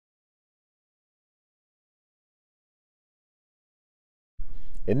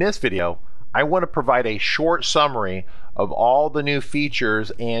In this video, I want to provide a short summary of all the new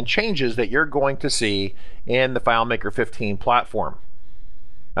features and changes that you're going to see in the FileMaker 15 platform.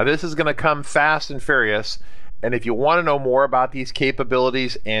 Now this is going to come fast and furious, and if you want to know more about these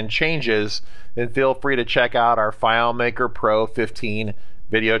capabilities and changes, then feel free to check out our FileMaker Pro 15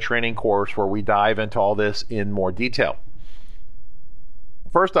 video training course where we dive into all this in more detail.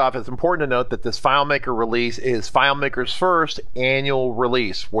 First off, it's important to note that this FileMaker release is FileMaker's first annual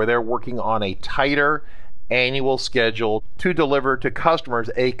release, where they're working on a tighter annual schedule to deliver to customers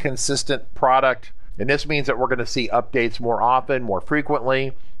a consistent product. And this means that we're going to see updates more often, more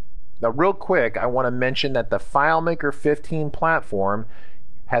frequently. Now, real quick, I want to mention that the FileMaker 15 platform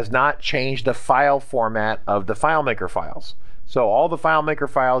has not changed the file format of the FileMaker files. So all the FileMaker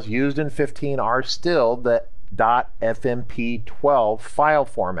files used in 15 are still the .fmp12 file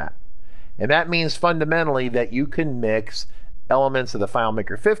format. And that means fundamentally that you can mix elements of the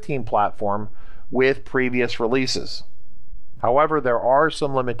FileMaker 15 platform with previous releases. However, there are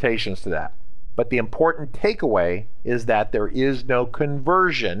some limitations to that. But the important takeaway is that there is no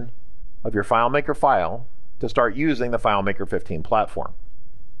conversion of your FileMaker file to start using the FileMaker 15 platform.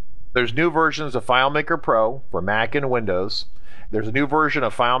 There's new versions of FileMaker Pro for Mac and Windows. There's a new version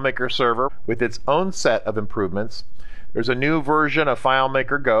of FileMaker Server with its own set of improvements. There's a new version of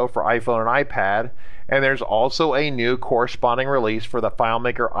FileMaker Go for iPhone and iPad, and there's also a new corresponding release for the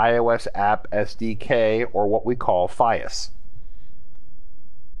FileMaker iOS app SDK, or what we call FiOS.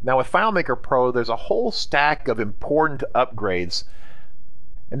 Now with FileMaker Pro, there's a whole stack of important upgrades,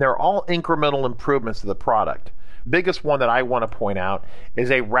 and they're all incremental improvements to the product. The biggest one that I want to point out is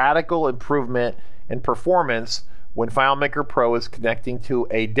a radical improvement in performance when FileMaker Pro is connecting to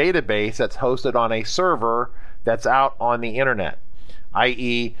a database that's hosted on a server that's out on the internet,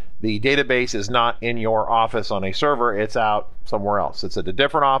 i.e. the database is not in your office on a server, it's out somewhere else. It's at a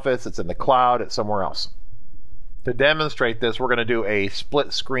different office, it's in the cloud, it's somewhere else. To demonstrate this, we're going to do a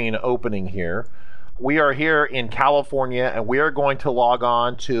split screen opening here. We are here in California, and we are going to log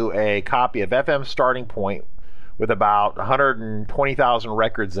on to a copy of FM Starting Point with about 120,000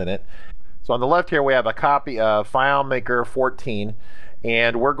 records in it. So on the left here we have a copy of FileMaker 14,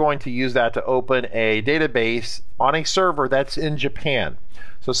 and we're going to use that to open a database on a server that's in Japan.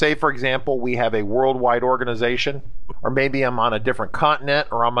 So say for example we have a worldwide organization, or maybe I'm on a different continent,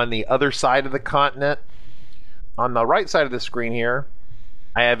 or I'm on the other side of the continent. On the right side of the screen here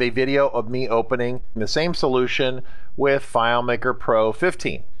I have a video of me opening the same solution with FileMaker Pro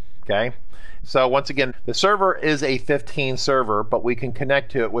 15. Okay? So once again, the server is a 15 server, but we can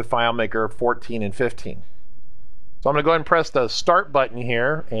connect to it with FileMaker 14 and 15. So I'm going to go ahead and press the start button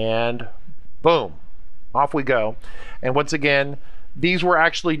here, and boom, off we go. And once again, these were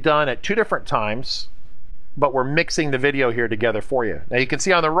actually done at 2 different times, but we're mixing the video here together for you. Now you can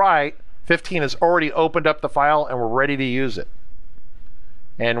see on the right, 15 has already opened up the file and we're ready to use it.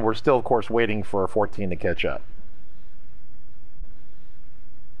 And we're still, of course, waiting for 14 to catch up.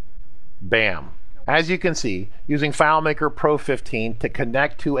 Bam. As you can see, using FileMaker Pro 15 to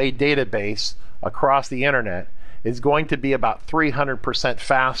connect to a database across the internet is going to be about 300%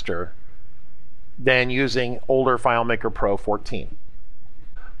 faster than using older FileMaker Pro 14.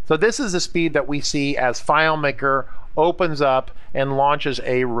 So this is the speed that we see as FileMaker opens up and launches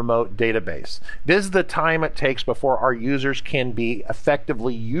a remote database. This is the time it takes before our users can be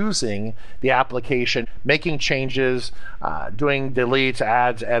effectively using the application, making changes, doing deletes,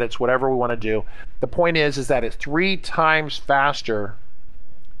 adds, edits, whatever we want to do. The point is that it's 3 times faster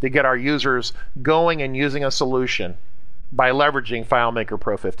to get our users going and using a solution by leveraging FileMaker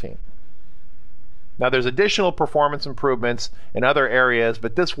Pro 15. Now there's additional performance improvements in other areas,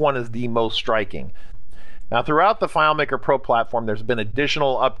 but this one is the most striking. Now throughout the FileMaker Pro platform, there's been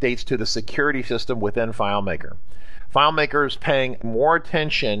additional updates to the security system within FileMaker. FileMaker is paying more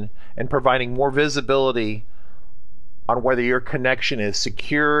attention and providing more visibility on whether your connection is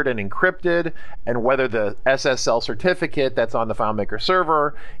secured and encrypted, and whether the SSL certificate that's on the FileMaker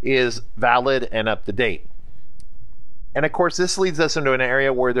server is valid and up to date. And of course, this leads us into an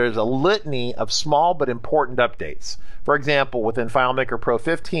area where there's a litany of small but important updates. For example, within FileMaker Pro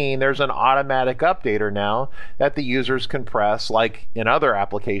 15, there's an automatic updater now that the users can press, like in other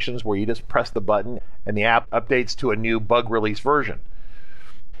applications where you just press the button and the app updates to a new bug release version.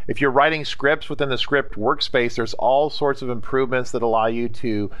 If you're writing scripts within the script workspace, there's all sorts of improvements that allow you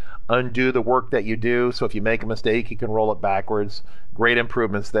to undo the work that you do. So if you make a mistake, you can roll it backwards. Great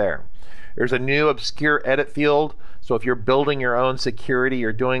improvements there. There's a new obscure edit field. So if you're building your own security,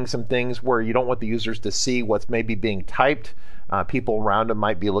 you're doing some things where you don't want the users to see what's maybe being typed. People around them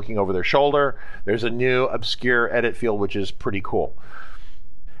might be looking over their shoulder. There's a new obscure edit field, which is pretty cool.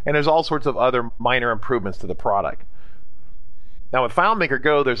 And there's all sorts of other minor improvements to the product. Now with FileMaker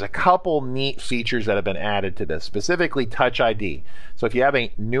Go, there's a couple neat features that have been added to this, specifically Touch ID. So if you have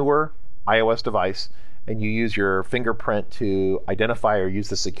a newer iOS device and you use your fingerprint to identify or use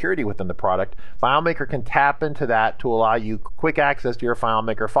the security within the product, FileMaker can tap into that to allow you quick access to your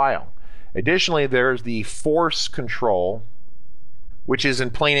FileMaker file. Additionally, there's the force control, which is in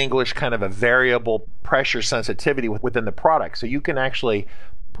plain English kind of a variable pressure sensitivity within the product. So you can actually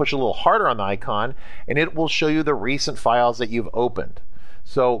push a little harder on the icon and it will show you the recent files that you've opened.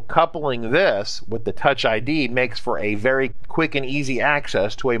 So coupling this with the Touch ID makes for a very quick and easy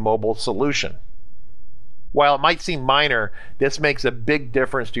access to a mobile solution. While it might seem minor, this makes a big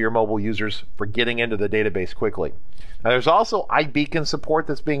difference to your mobile users for getting into the database quickly. Now there's also iBeacon support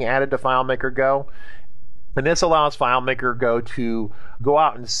that's being added to FileMaker Go. And this allows FileMaker Go to go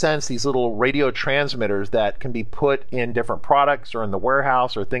out and sense these little radio transmitters that can be put in different products or in the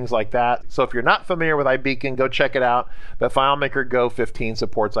warehouse or things like that. So if you're not familiar with iBeacon, go check it out. But FileMaker Go 15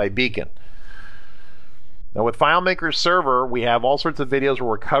 supports iBeacon. Now with FileMaker Server, we have all sorts of videos where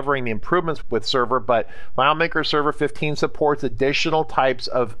we're covering the improvements with Server, but FileMaker Server 15 supports additional types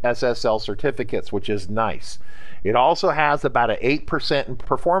of SSL certificates, which is nice. It also has about an 8%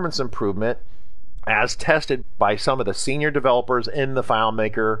 performance improvement as tested by some of the senior developers in the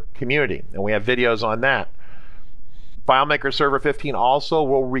FileMaker community, and we have videos on that. FileMaker Server 15 also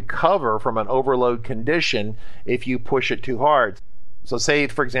will recover from an overload condition if you push it too hard. So say,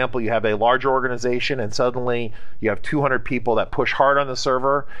 for example, you have a larger organization and suddenly you have 200 people that push hard on the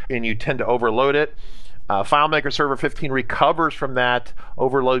server and you tend to overload it. FileMaker Server 15 recovers from that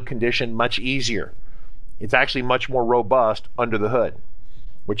overload condition much easier. It's actually much more robust under the hood,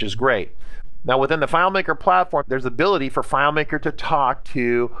 which is great. Now within the FileMaker platform, there's the ability for FileMaker to talk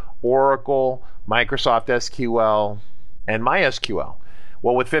to Oracle, Microsoft SQL, and MySQL.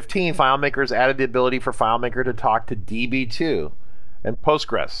 Well, with 15, FileMaker's added the ability for FileMaker to talk to DB2 and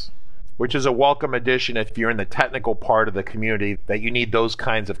Postgres, which is a welcome addition if you're in the technical part of the community that you need those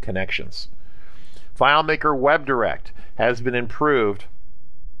kinds of connections. FileMaker Web Direct has been improved,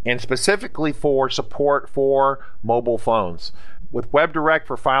 and specifically for support for mobile phones. With Web Direct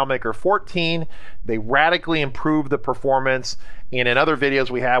for FileMaker 14, they radically improved the performance, and in other videos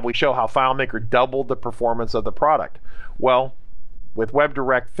we show how FileMaker doubled the performance of the product. Well, with Web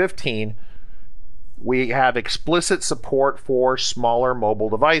Direct 15, we have explicit support for smaller mobile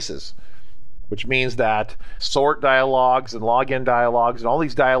devices, which means that sort dialogues and login dialogues and all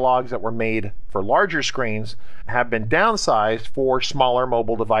these dialogues that were made for larger screens have been downsized for smaller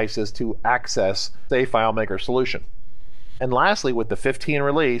mobile devices to access a FileMaker solution. And lastly, with the 15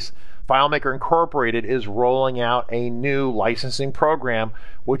 release, FileMaker Incorporated is rolling out a new licensing program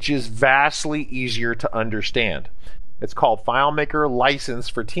which is vastly easier to understand. It's called FileMaker License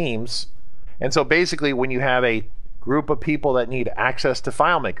for Teams. And so basically when you have a group of people that need access to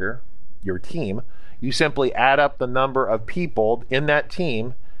FileMaker, your team, you simply add up the number of people in that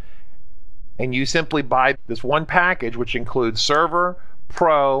team and you simply buy this one package which includes Server,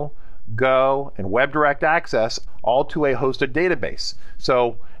 Pro, Go, and Web Direct Access all to a hosted database.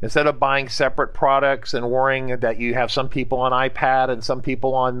 So instead of buying separate products and worrying that you have some people on iPad and some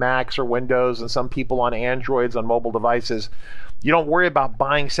people on Macs or Windows and some people on Androids on mobile devices, you don't worry about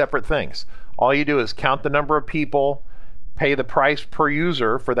buying separate things. All you do is count the number of people, pay the price per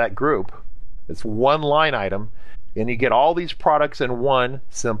user for that group. It's one line item, and you get all these products in one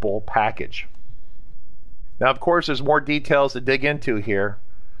simple package. Now, of course, there's more details to dig into here,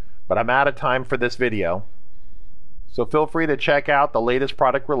 but I'm out of time for this video. So feel free to check out the latest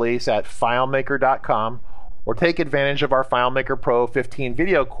product release at FileMaker.com or take advantage of our FileMaker Pro 15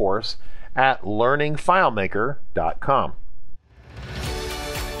 video course at LearningFileMaker.com.